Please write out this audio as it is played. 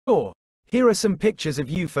Sure. Here are some pictures of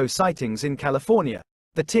UFO sightings in California.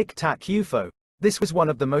 The Tic Tac UFO. This was one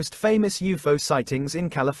of the most famous UFO sightings in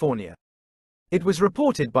California. It was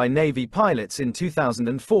reported by Navy pilots in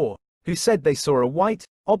 2004, who said they saw a white,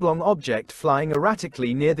 oblong object flying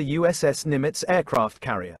erratically near the USS Nimitz aircraft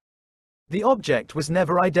carrier. The object was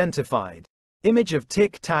never identified. Image of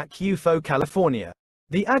Tic Tac UFO California.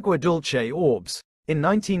 The Agua Dulce orbs. In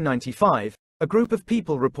 1995, a group of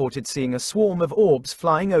people reported seeing a swarm of orbs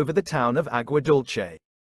flying over the town of Agua Dulce.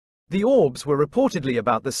 The orbs were reportedly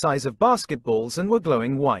about the size of basketballs and were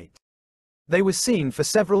glowing white. They were seen for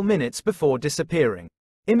several minutes before disappearing.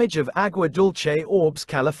 Image of Agua Dulce orbs,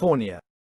 California.